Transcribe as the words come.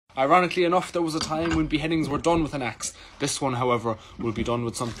Ironically enough, there was a time when beheadings were done with an axe. This one, however, will be done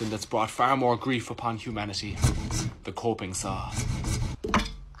with something that's brought far more grief upon humanity. The coping saw.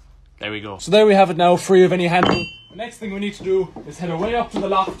 There we go. So there we have it now, free of any handle. The next thing we need to do is head away up to the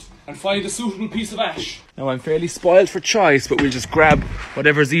loft and find a suitable piece of ash. Now I'm fairly spoiled for choice, but we'll just grab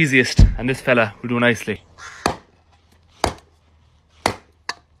whatever's easiest, and this fella will do nicely.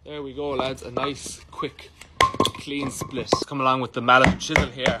 There we go, lads, a nice, quick, clean split. Come along with the mallet chisel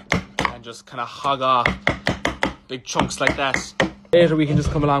here and just kind of hog off big chunks like that. Later we can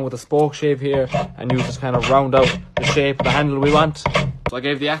just come along with a spoke shave here and use just kind of round out the shape of the handle we want. So I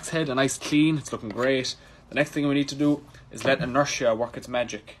gave the axe head a nice clean, it's looking great. The next thing we need to do is let inertia work its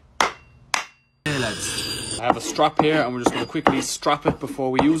magic. Okay, lads, I have a strap here and we're just going to quickly strap it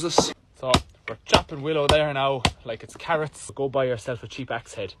before we use it. So we're chopping willow there now like it's carrots. Go buy yourself a cheap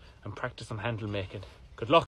axe head and practice some handle making. Good luck.